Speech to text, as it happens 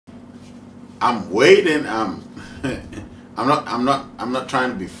I'm waiting. I'm not trying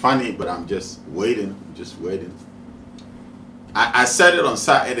to be funny, but I'm just waiting. I'm just waiting. I said it on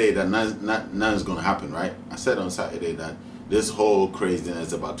Saturday that nothing's gonna happen, right? I said on Saturday that this whole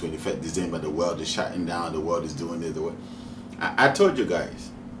craziness about 25th December, the world is shutting down, the world is doing this. I told you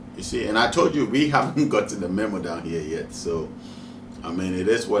guys, you see, and I told you we haven't gotten the memo down here yet. So, I mean, it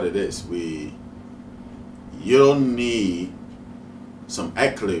is what it is. You don't need some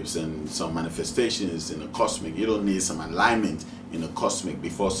eclipse and some manifestations in the cosmic. You don't need some alignment in the cosmic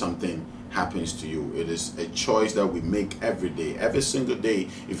before something happens to you. It is a choice that we make every day, every single day.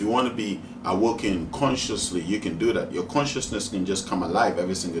 If you want to be awoken consciously, you can do that. Your consciousness can just come alive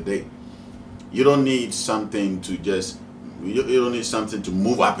every single day. You don't need something to just, you don't need something to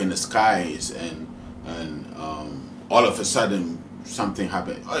move up in the skies and all of a sudden something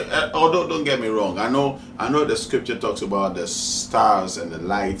happened. Although don't get me wrong, I know the scripture talks about the stars and the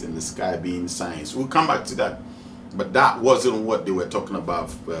light in the sky being signs. We'll come back to that, but that wasn't what they were talking about.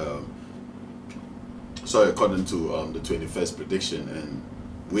 Sorry, according to the 21st prediction, and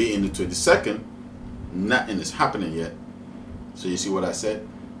we in the 22nd, nothing is happening yet. So you see what I said?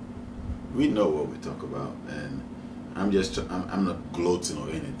 We know what we talk about, and I'm not gloating or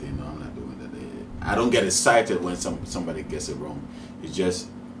anything. No, I'm not doing that. I don't get excited when somebody gets it wrong. It's just,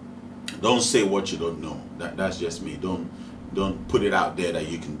 don't say what you don't know. That's just me. Don't put it out there that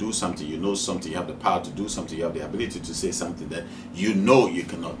you can do something, you know something, you have the power to do something, you have the ability to say something that you know you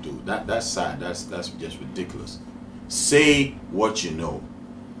cannot do. That's sad. That's just ridiculous. Say what you know.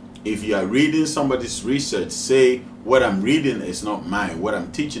 If you are reading somebody's research, say what I'm reading is not mine, what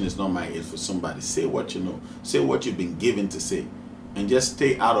I'm teaching is not mine, it's for somebody. Say what you know. Say what you've been given to say. And just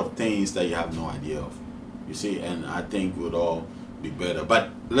stay out of things that you have no idea of. You see, and I think we'd all be better. But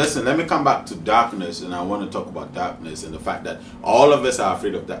listen, let me come back to darkness, and I want to talk about darkness and the fact that all of us are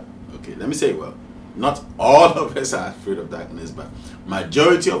afraid of that. Okay, let me say, well, not all of us are afraid of darkness, but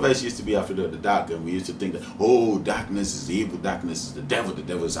majority of us used to be afraid of the dark, and we used to think that, oh, darkness is evil, darkness is the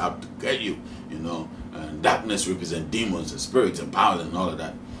devil is out to get you, you know, and darkness represents demons and spirits and powers and all of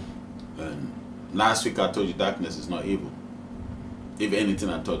that. And last week I told you darkness is not evil. If anything,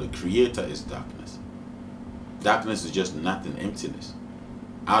 I thought the creator is darkness. Darkness is just nothing, emptiness.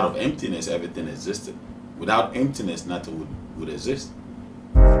 Out of emptiness, everything existed. Without emptiness, nothing would exist.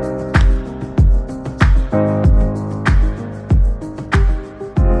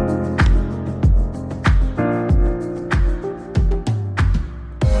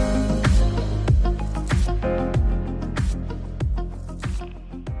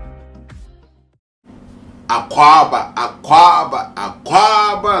 Aquaba.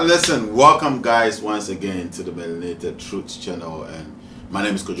 Listen, welcome guys once again to the Melanated Truths channel, and my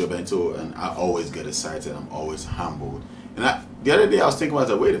name is Kojo Bento, and I always get excited. I'm always humbled. And the other day I was thinking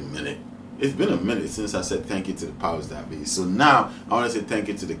about, wait a minute, it's been a minute since I said thank you to the powers that be. So now I want to say thank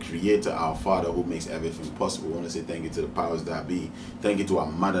you to the Creator, our Father, who makes everything possible. I want to say thank you to the powers that be. Thank you to our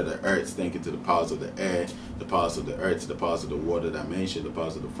Mother, the Earth. Thank you to the powers of the air, the powers of the earth, the powers of the water dimension, the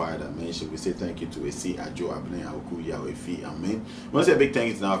powers of the fire dimension. We say thank you to Esi, Ajo, Abne, Aoku, Yahweh, Fi, Amen. We want to say a big thank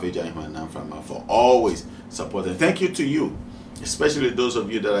you to Navaja, Iman, Namframa for always supporting. Thank you to you, especially those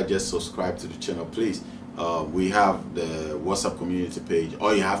of you that are just subscribed to the channel. Please, we have the WhatsApp community page.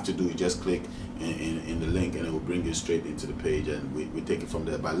 All you have to do is just click in the link, and it will bring you straight into the page, and we take it from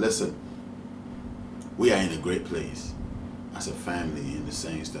there. But listen, we are in a great place as a family, in the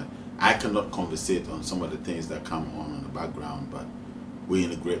sense that I cannot conversate on some of the things that come on the background, but we're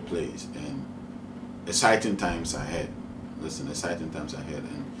in a great place, and exciting times ahead. Listen, exciting times ahead.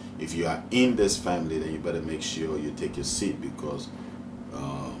 And if you are in this family, then you better make sure you take your seat, because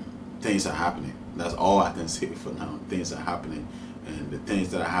things are happening. That's all I can say for now. Things are happening, and the things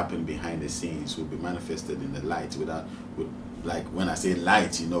that are happening behind the scenes will be manifested in the light. Like when I say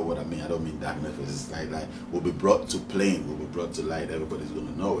light, you know what I mean. I don't mean darkness. It's like will be brought to plain, will be brought to light. Everybody's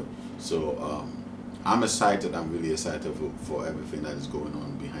gonna know it. So I'm excited. I'm really excited for everything that is going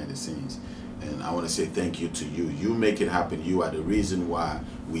on behind the scenes. And I want to say thank you to you. You make it happen. You are the reason why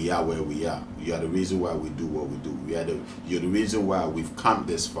we are where we are. You are the reason why we do what we do. You're the reason why we've come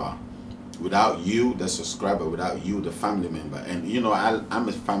this far. Without you, the subscriber, without you, the family member, and you know, I'm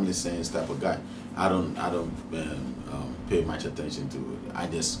a family sense type of guy. I don't pay much attention to it. I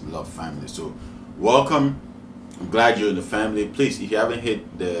just love family. So, welcome. I'm glad you're in the family. Please, if you haven't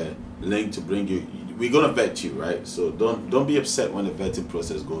hit the link to bring you, we're gonna vet you, right? So don't be upset when the vetting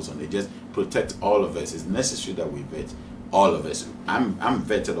process goes on. It just protect all of us. It's necessary that we vet all of us. I'm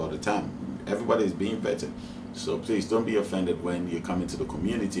vetted all the time. Everybody is being vetted. So please don't be offended when you come into the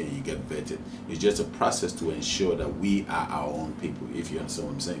community and you get vetted. It's just a process to ensure that we are our own people, if you understand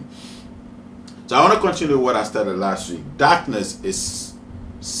what I'm saying. So I want to continue what I started last week. Darkness is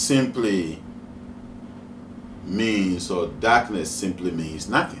simply means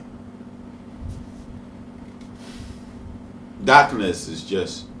nothing. Darkness is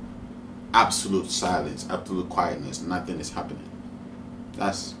just absolute silence, absolute quietness. Nothing is happening.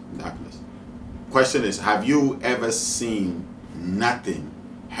 That's darkness. Question is, have you ever seen nothing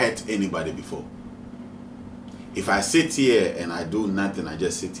hurt anybody before? If I sit here and I do nothing, I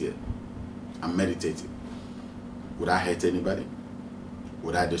just sit here, I'm meditating, would I hurt anybody?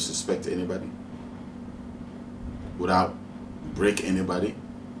 Would I disrespect anybody? Would I break anybody?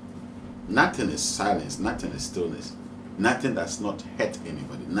 Nothing is silence, nothing is stillness. Nothing that's not hurt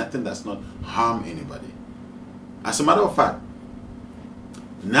anybody, nothing that's not harm anybody. As a matter of fact,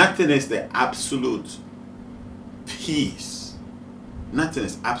 nothing is the absolute peace. Nothing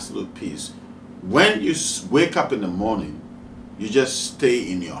is absolute peace. When you wake up in the morning, you just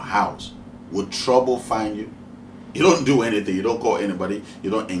stay in your house. Would trouble find you? You don't do anything. You don't call anybody. You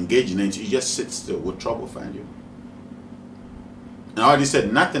don't engage in anything. You just sit still. Would trouble find you? And I already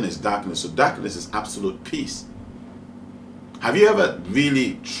said nothing is darkness. So darkness is absolute peace. Have you ever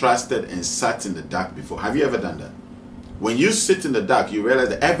really trusted and sat in the dark before? Have you ever done that? When you sit in the dark, you realize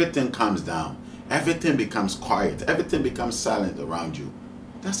that everything calms down. Everything becomes quiet. Everything becomes silent around you.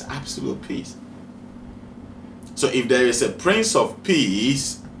 That's absolute peace. So if there is a Prince of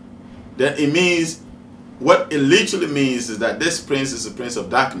Peace, then it means, what it literally means is that this prince is a prince of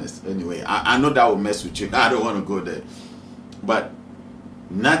darkness. Anyway, I know that will mess with you. I don't want to go there. But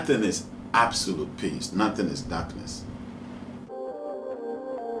nothing is absolute peace. Nothing is darkness.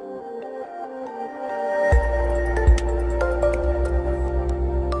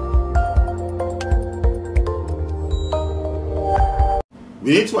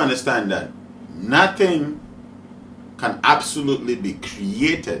 We need to understand that nothing can absolutely be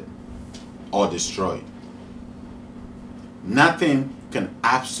created or destroyed. Nothing can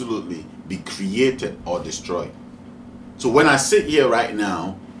absolutely be created or destroyed. So when I sit here right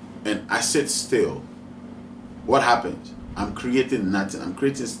now and I sit still, what happens? I'm creating nothing. I'm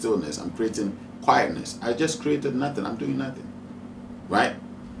creating stillness. I'm creating quietness. I just created nothing. I'm doing nothing. Right?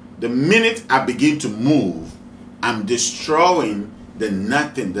 The minute I begin to move, I'm destroying the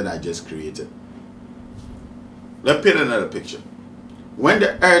nothing that I just created. Let's paint another picture. When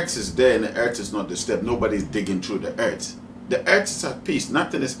the earth is there and the earth is not disturbed, nobody's digging through the earth. The earth is at peace.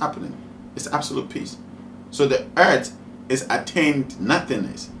 Nothing is happening. It's absolute peace. So the earth is attained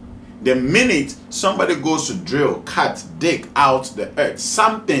nothingness. The minute somebody goes to drill, cut, dig out the earth,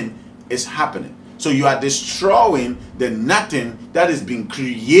 something is happening. So you are destroying the nothing that is being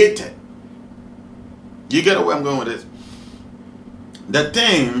created. You get where I'm going with this? The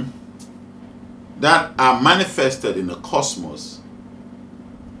thing that are manifested in the cosmos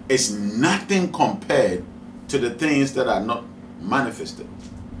is nothing compared to the things that are not manifested.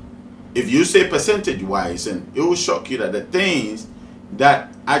 If you say percentage wise, and it will shock you that the things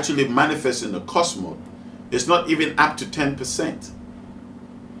that actually manifest in the cosmos is not even up to 10%.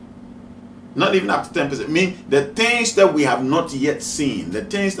 Not even up to 10%. I mean, the things that we have not yet seen, the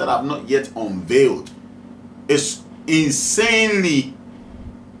things that have not yet unveiled, is insanely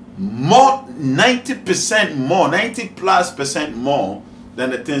more, 90% more, 90+% more than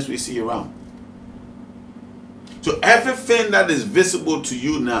the things we see around. So everything that is visible to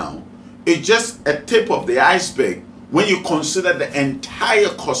you now is just a tip of the iceberg when you consider the entire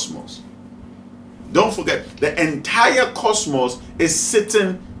cosmos. Don't forget, the entire cosmos is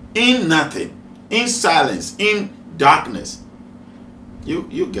sitting in nothing, in silence, in darkness.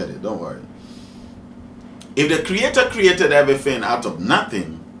 You get it, don't worry. If the Creator created everything out of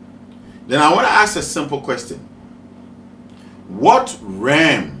nothing, then I want to ask a simple question. What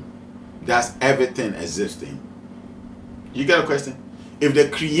realm does everything exist in? You get a question? If the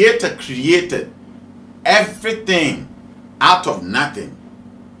Creator created everything out of nothing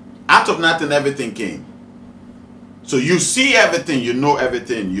everything came. So you see everything, you know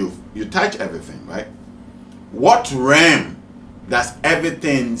everything, you touch everything, right? What realm does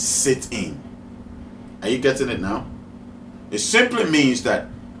everything sit in? Are you getting it now? It simply means that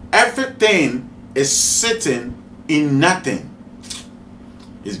everything is sitting in nothing.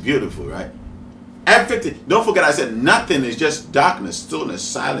 It's beautiful, right? Everything. Don't forget I said nothing is just darkness, stillness,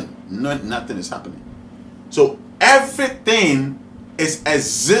 silent. Nothing is happening. So everything is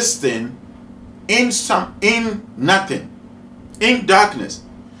existing in nothing, in darkness.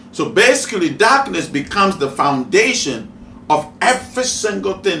 So basically darkness becomes the foundation of every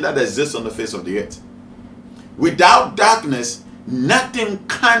single thing that exists on the face of the earth. Without darkness, nothing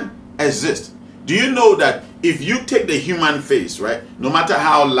can exist. Do you know that if you take the human face, right, no matter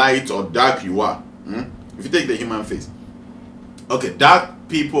how light or dark you are, If you take the human face. Okay, dark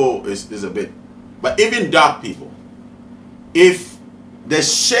people is a bit. But even dark people, if the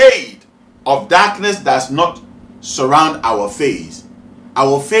shade of darkness does not surround our face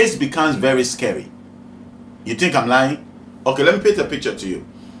becomes very scary. You think I'm lying? Okay, let me paint a picture to you.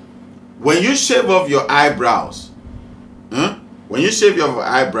 When you shave off your eyebrows, when you shave your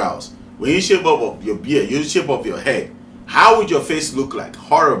eyebrows, when you shave off your beard, you shave off your head, how would your face look like?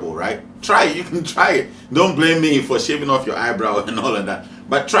 Horrible, right? Try it. You can try it. Don't blame me for shaving off your eyebrow and all of that.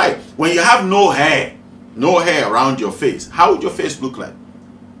 But try it. When you have no hair around your face, how would your face look like?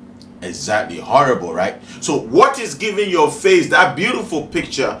 Exactly. Horrible, right? So what is giving your face that beautiful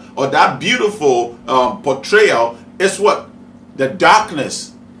picture or that beautiful portrayal is what? The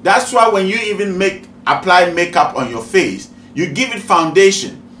darkness. That's why when you even apply makeup on your face, you give it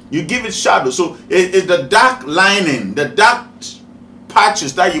foundation. You give it shadow. So it's the dark lining, the dark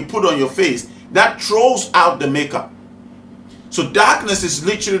patches that you put on your face that throws out the makeup. So darkness is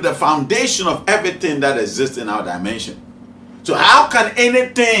literally the foundation of everything that exists in our dimension. So how can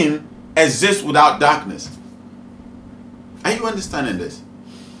anything exist without darkness? Are you understanding this?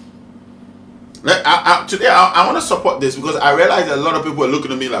 Today I want to support this because I realize that a lot of people are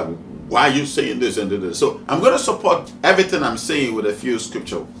looking at me like, why are you saying this and this? So I'm going to support everything I'm saying with a few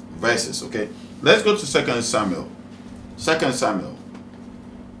scripture verses, okay? Let's go to 2 Samuel. 2 Samuel.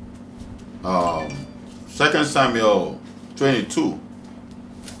 2 Samuel 22.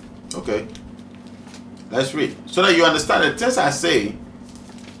 Okay? Let's read. So that you understand the things I say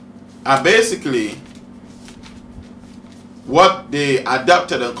are basically what they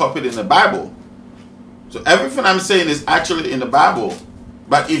adapted and copied in the Bible. So everything I'm saying is actually in the Bible.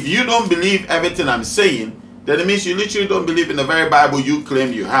 But if you don't believe everything I'm saying, then it means you literally don't believe in the very Bible you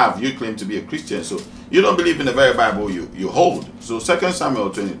claim you have. You claim to be a Christian. So you don't believe in the very Bible you hold. So 2 Samuel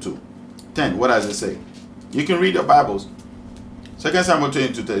 22:10. What does it say? You can read your Bibles. 2 Samuel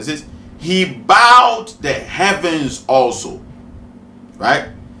 22:10. It says, he bowed the heavens also. Right?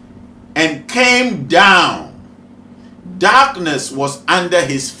 And came down. Darkness was under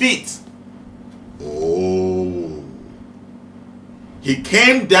his feet. Oh. He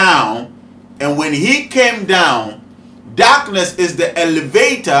came down, and when he came down, darkness is the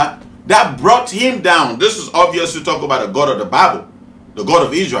elevator that brought him down. This is obviously talk about the God of the Bible, the God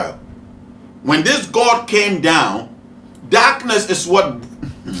of Israel. When this God came down, darkness is what...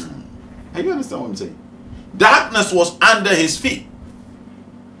 You understand what I'm saying? Darkness was under his feet.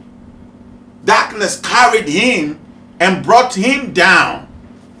 Darkness carried him and brought him down.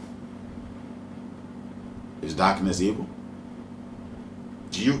 Is darkness evil?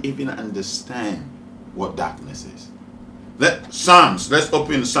 Do you even understand what darkness is? Let's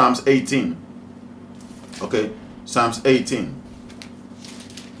open Psalms 18. Okay, Psalms 18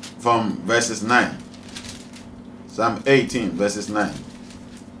 from verses 9. Psalm 18 verses 9.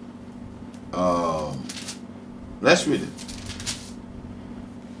 Let's read it.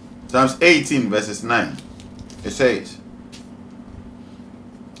 Psalms 18 verses 9. It says,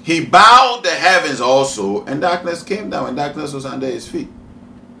 he bowed the heavens also, and darkness came down, and darkness was under his feet.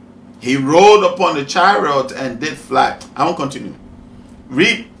 He rode upon the chariot and did fly. I won't continue.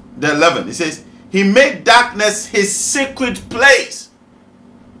 Read the 11. It says, he made darkness his secret place.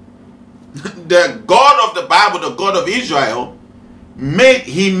 The God of the Bible, the God of Israel,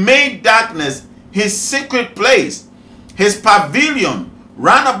 he made darkness his secret place. His pavilion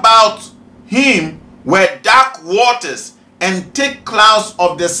round about him were dark waters and thick clouds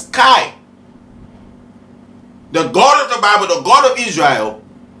of the sky. The God of the Bible, the God of Israel,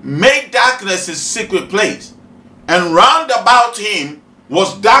 made darkness his secret place. And round about him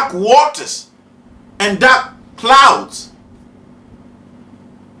was dark waters and dark clouds.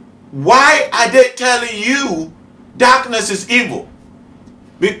 Why are they telling you darkness is evil?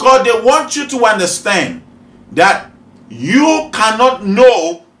 Because they want you to understand that you cannot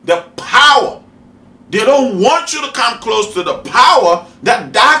know the power. They don't want you to come close to the power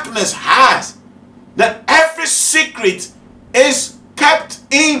that darkness has. That every secret is kept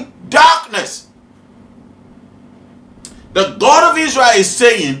in darkness. The God of Israel is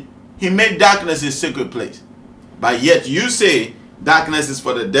saying he made darkness his secret place. But yet you say darkness is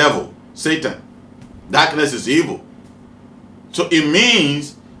for the devil, Satan. Darkness is evil. So it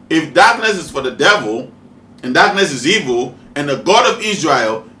means if darkness is for the devil and darkness is evil, and the God of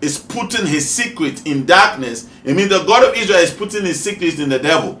Israel is putting his secret in darkness, it means the God of Israel is putting his secrets in the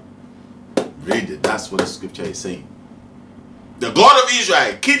devil. Read it. That's what the scripture is saying. The God of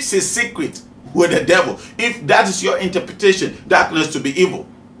Israel keeps his secret with the devil. If that is your interpretation, darkness to be evil.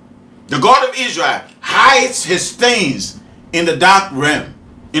 The God of Israel hides his things in the dark realm,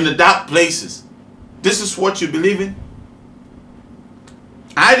 in the dark places. This is what you believe in?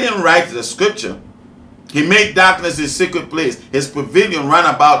 I didn't write the scripture. He made darkness his secret place. His pavilion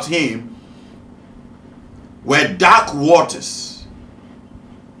round about him were dark waters.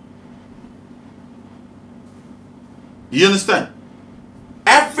 You understand?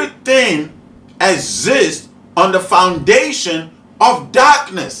 Everything exists on the foundation of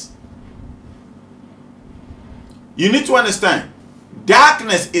darkness. You need to understand,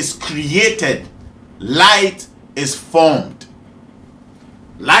 darkness is created, light is formed.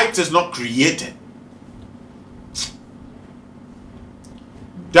 Light is not created.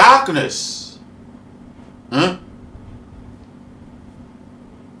 Darkness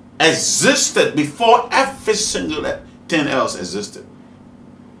existed before every single thing else existed.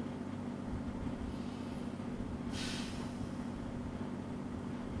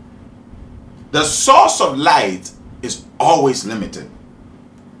 The source of light is always limited.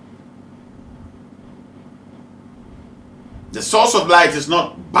 The source of light is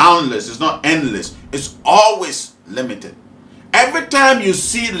not boundless, it's not endless, it's always limited. Every time you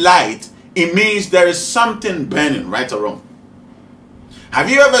see light, it means there is something burning, right or wrong. Have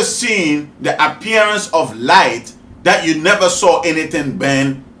you ever seen the appearance of light that you never saw anything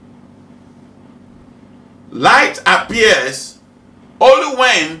burn? Light appears only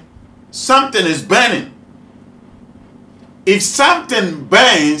when something is burning. If something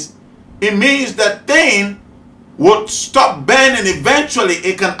burns, it means that thing would stop burning. Eventually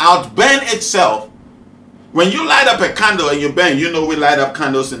it can outburn itself. When you light up a candle and you burn, you know we light up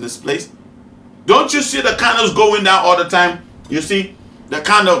candles in this place. Don't you see the candles going down all the time? You see the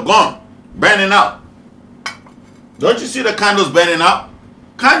candle gone, burning out. Don't you see the candles burning out?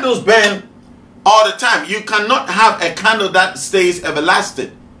 Candles burn all the time. You cannot have a candle that stays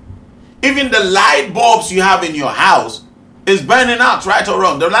everlasting. Even the light bulbs you have in your house is burning out, right or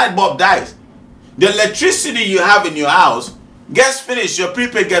wrong. The light bulb dies. The electricity you have in your house gets finished. Your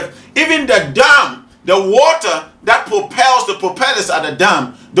prepaid gets, even the dam, the water that propels the propellers at the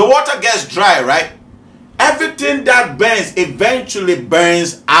dam, the water gets dry, right? Everything that burns eventually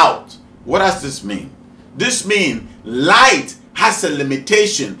burns out. What does this mean? This means light has a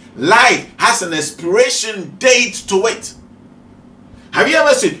limitation. Light has an expiration date to it. Have you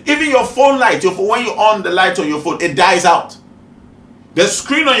ever seen, even your phone light, when you on the light on your phone, it dies out. The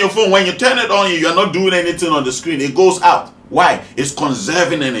screen on your phone, when you turn it on, you're not doing anything on the screen. It goes out. Why? It's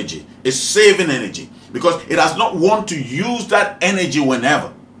conserving energy. It's saving energy. Because it does not want to use that energy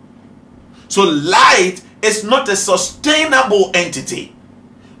whenever. So light is not a sustainable entity.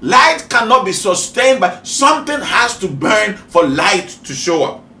 Light cannot be sustained, but something has to burn for light to show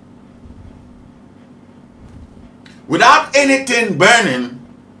up. Without anything burning,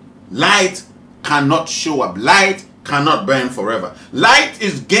 light cannot show up. Light cannot burn forever. Light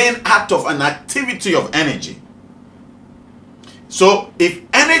is gained out of an activity of energy. So if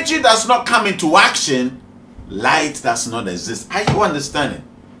energy does not come into action, light does not exist. Are you understanding?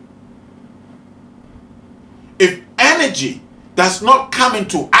 If energy does not come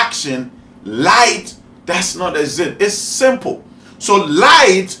into action, light does not exist. It's simple. So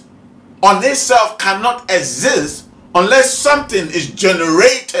light on itself cannot exist unless something is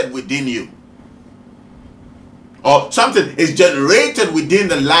generated within you. Or something is generated within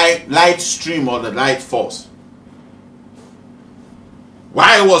the light stream or the light force.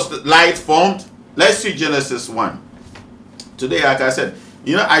 Why was the light formed? Let's see Genesis 1. Today, like I said,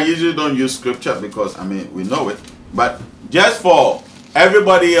 you know, I usually don't use scripture because, I mean, we know it. But just for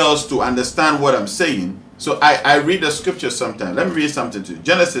everybody else to understand what I'm saying, so I read the scripture sometimes. Let me read something to you.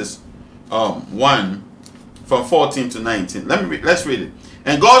 Genesis 1 from 14 to 19. Let's read it.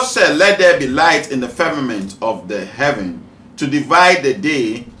 And God said, let there be light in the firmament of the heaven to divide the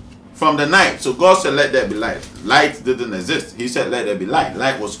day from the night. So God said, let there be light. Light didn't exist. He said, let there be light.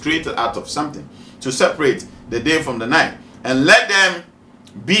 Light was created out of something to separate the day from the night. And let them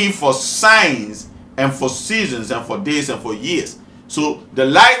be for signs and for seasons and for days and for years. So the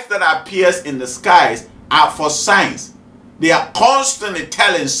light that appears in the skies are for signs. They are constantly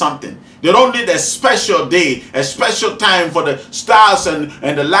telling something. They don't need a special day, a special time for the stars and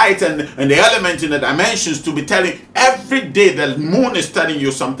the light and the elements in the dimensions to be telling. Every day the moon is telling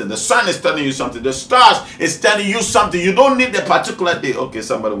you something. The sun is telling you something. The stars is telling you something. You don't need a particular day. Okay,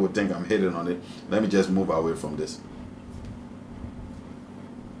 somebody would think I'm hitting on it. Let me just move away from this.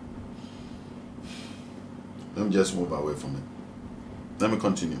 Let me just move away from it. Let me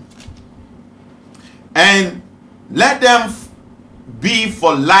continue. And let them be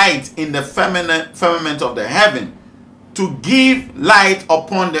for light in the firmament of the heaven to give light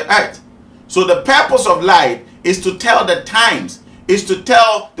upon the earth. So the purpose of light is to tell the times. is to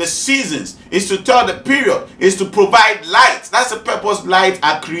tell the seasons, is to tell the period, is to provide light. That's the purpose lights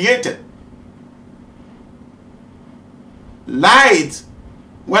are created. Light,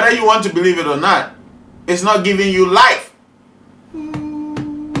 whether you want to believe it or not, is not giving you life.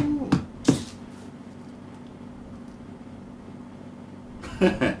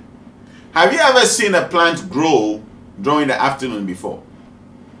 Have you ever seen a plant grow during the afternoon before?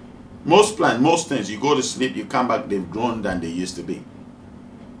 Most plants, most things, you go to sleep, you come back, they've grown than they used to be.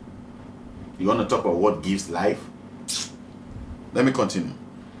 You want to talk about what gives life? Let me continue.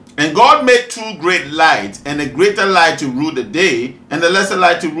 And God made two great lights, and a greater light to rule the day, and a lesser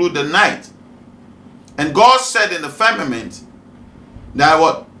light to rule the night. And God set in the firmament that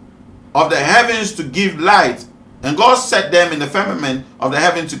what? Of the heavens to give light. And God set them in the firmament of the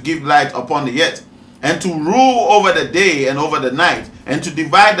heavens to give light upon the earth, and to rule over the day and over the night, and to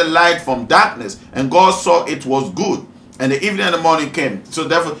divide the light from darkness. And God saw it was good. And the evening and the morning came. So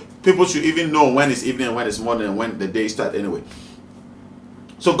therefore, people should even know when it's evening and when it's morning and when the day starts anyway.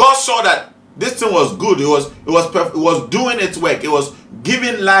 So God saw that this thing was good. It was doing its work. It was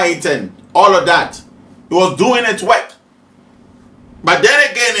giving light and all of that. It was doing its work. But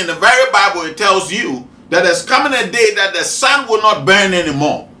then again, in the very Bible, it tells you that there's coming a day that the sun will not burn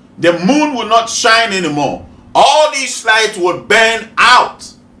anymore. The moon will not shine anymore. All these lights will burn out.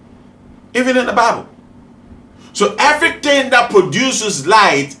 Even in the Bible. So everything that produces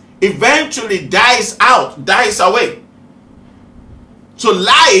light eventually dies out, dies away. So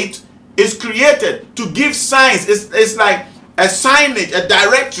light is created to give signs. It's like a signage, a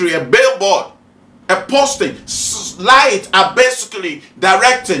directory, a billboard, a posting. Lights are basically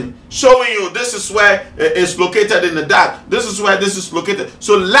directing, showing you this is where it's located in the dark. This is where this is located.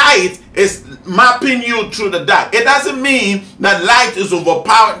 So light is mapping you through the dark. It doesn't mean that light is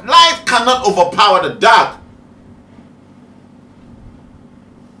overpowered. Light cannot overpower the dark.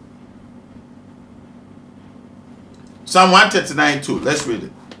 Psalm 139:2. Let's read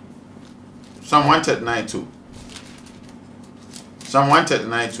it. Psalm 139:2. Psalm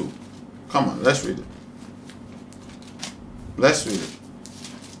 139:2. Come on, let's read it. Let's read it.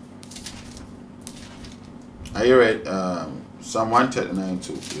 Are you ready? Psalm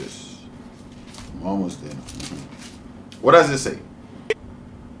 139:2. Yes. I'm almost there. What does it say?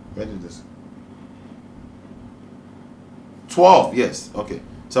 Where did this? 12. Yes. Okay.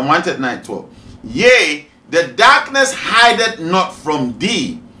 Psalm 139:12. Yea, the darkness hideth not from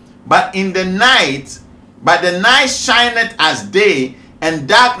thee, but the night shineth as day, and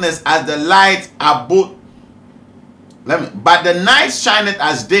darkness as the light are both. But the night shineth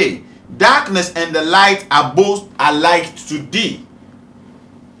as day, darkness and the light are both alike to thee.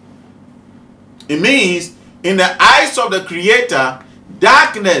 It means in the eyes of the Creator,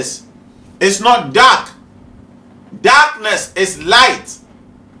 darkness is not dark. Darkness is light.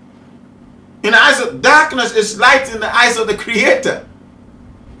 In the eyes of darkness is light in the eyes of the Creator.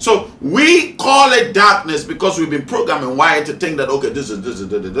 So we call it darkness because we've been programmed and wired to think that, okay, this is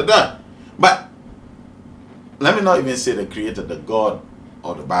da, da, da, da. But let me not even say the Creator, the God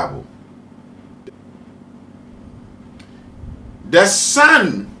of the Bible. The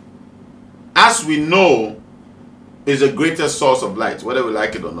sun, as we know, is the greatest source of light, whether we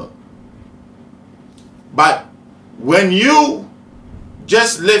like it or not. But when you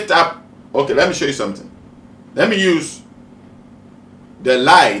just lift up, okay, let me show you something. Let me use the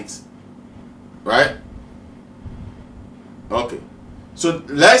light, right? Okay. So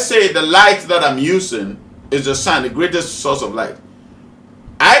let's say the light that I'm using is the sun, the greatest source of light.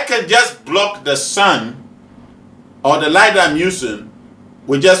 I can just block the sun or the light that I'm using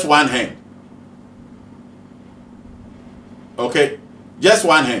with just one hand. Okay? Just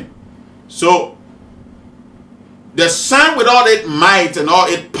one hand. So the sun with all its might and all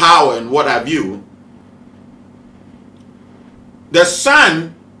its power and what have you, the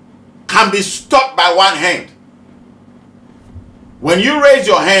sun can be stopped by one hand. When you raise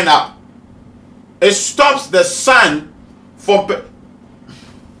your hand up, it stops the sun from...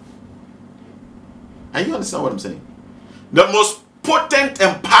 And you understand what I'm saying? The most potent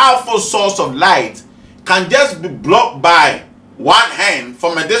and powerful source of light can just be blocked by one hand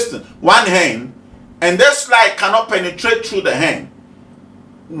from a distance. One hand. And this light cannot penetrate through the hand.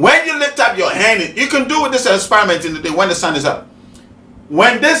 When you lift up your hand, you can do with this experiment in the day when the sun is up.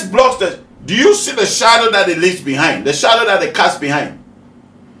 When this blocks the... Do you see the shadow that it leaves behind? The shadow that it casts behind?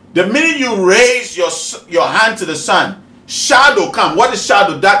 The minute you raise your hand to the sun, shadow come. What is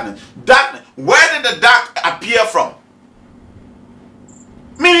shadow? Darkness. Darkness. Where did the dark appear from?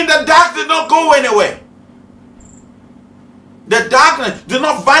 Meaning the dark did not go anywhere. The darkness did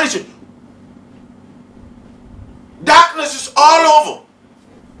not vanish. Darkness is all over.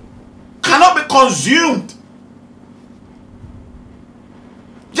 Cannot be consumed.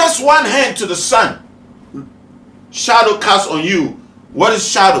 Just one hand to the sun. Shadow cast on you. What is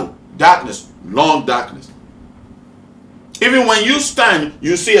shadow? Darkness. Long darkness. Even when you stand,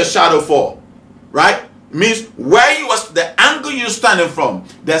 you see a shadow fall. Right? It means where you was, the angle you're standing from,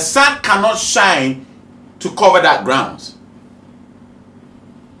 the sun cannot shine to cover that ground.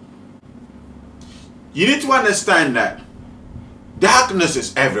 You need to understand that darkness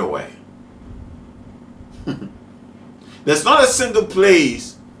is everywhere. There's not a single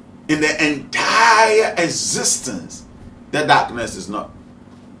place in the entire existence that darkness is not.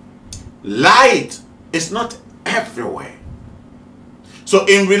 Light is not everywhere. So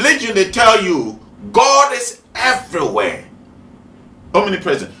in religion they tell you God is everywhere.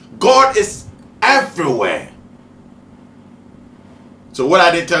 Omnipresent. God is everywhere. So what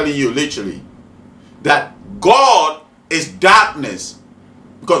are they telling you literally? That God is darkness.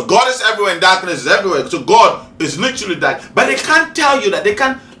 Because God is everywhere and darkness is everywhere. So God is literally that. But they can't tell you that. They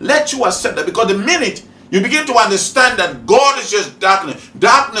can't let you accept that. Because the minute you begin to understand that God is just darkness,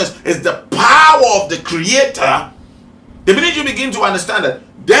 darkness is the power of the Creator. The minute you begin to understand that,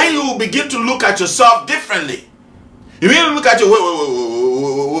 then you will begin to look at yourself differently. You begin to look at you,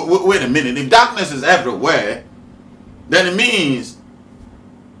 wait a minute. If darkness is everywhere, then it means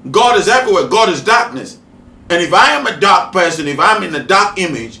God is everywhere. God is darkness. And if I am a dark person, if I'm in a dark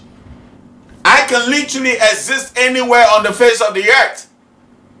image, I can literally exist anywhere on the face of the earth.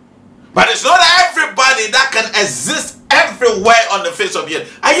 But it's not everybody that can exist everywhere on the face of the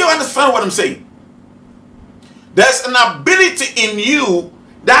earth. Are you understand what I'm saying? There's an ability in you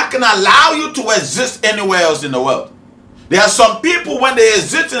that can allow you to exist anywhere else in the world. There are some people, when they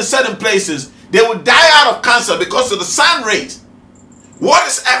exist in certain places, they will die out of cancer because of the sun rays. What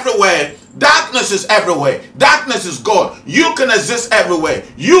is everywhere? Darkness is everywhere. Darkness is God. You can exist everywhere.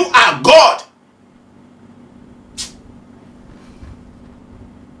 You are God.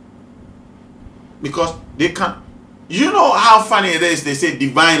 Because they can't. You know how funny it is? They say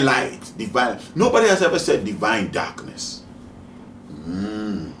divine light. Divine. Nobody has ever said divine darkness.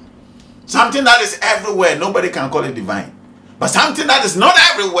 Something that is everywhere, nobody can call it divine. But something that is not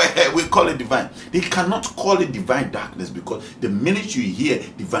everywhere, we call it divine. They cannot call it divine darkness because the minute you hear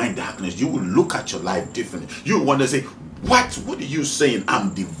divine darkness, you will look at your life differently. You will want to say, what are you saying?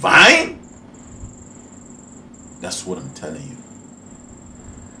 I'm divine? That's what I'm telling you.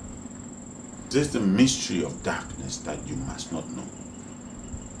 This is the mystery of darkness that you must not know.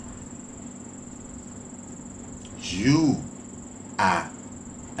 You are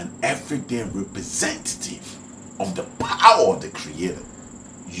an everyday representative of the power of the Creator.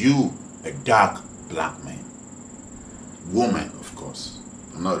 You, a dark black man. Woman, of course.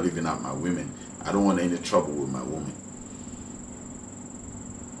 I'm not leaving out my women. I don't want any trouble with my woman.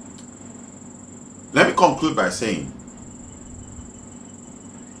 Let me conclude by saying,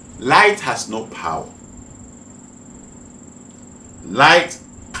 light has no power. Light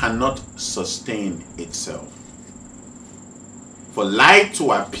cannot sustain itself. For light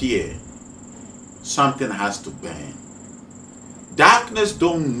to appear, something has to burn. Darkness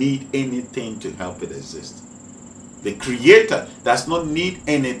don't need anything to help it exist. The Creator does not need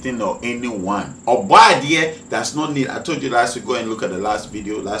anything or anyone. Obadiah does not need. I told you last week, go and look at the last week's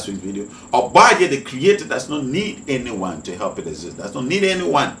video. Obadiah, the Creator, does not need anyone to help it exist. Does not need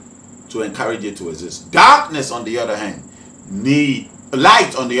anyone to encourage it to exist. Darkness, on the other hand,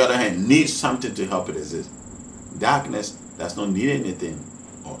 light, on the other hand, needs something to help it exist. Darkness does not need anything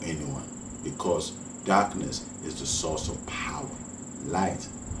or anyone, because darkness is the source of power. Light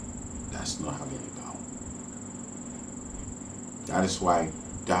does not have any power. That is why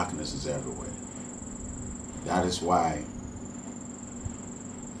darkness is everywhere. That is why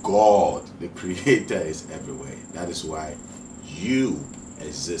God, the Creator, is everywhere. That is why you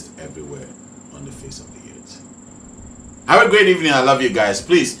exist everywhere on the face of the earth. Have a great evening. I love you guys.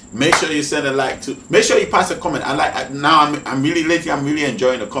 Please make sure you send a like to. Make sure you pass a comment. I'm really lately. I'm really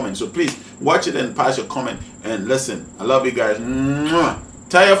enjoying the comments. So please watch it and pass your comment and listen. I love you guys. Mwah.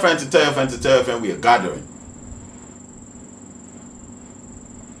 Tell your friend to tell your friend to tell your friend. We are gathering.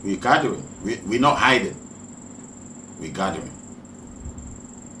 We're gathering. We're not hiding. We're gathering.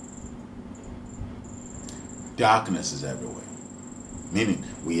 Darkness is everywhere. Meaning,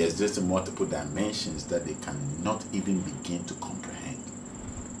 we exist in multiple dimensions that they cannot even begin to comprehend.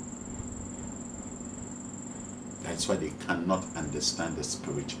 That's why they cannot understand the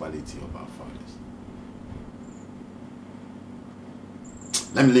spirituality of our fathers.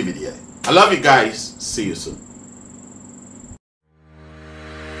 Let me leave it here. I love you guys. See you soon.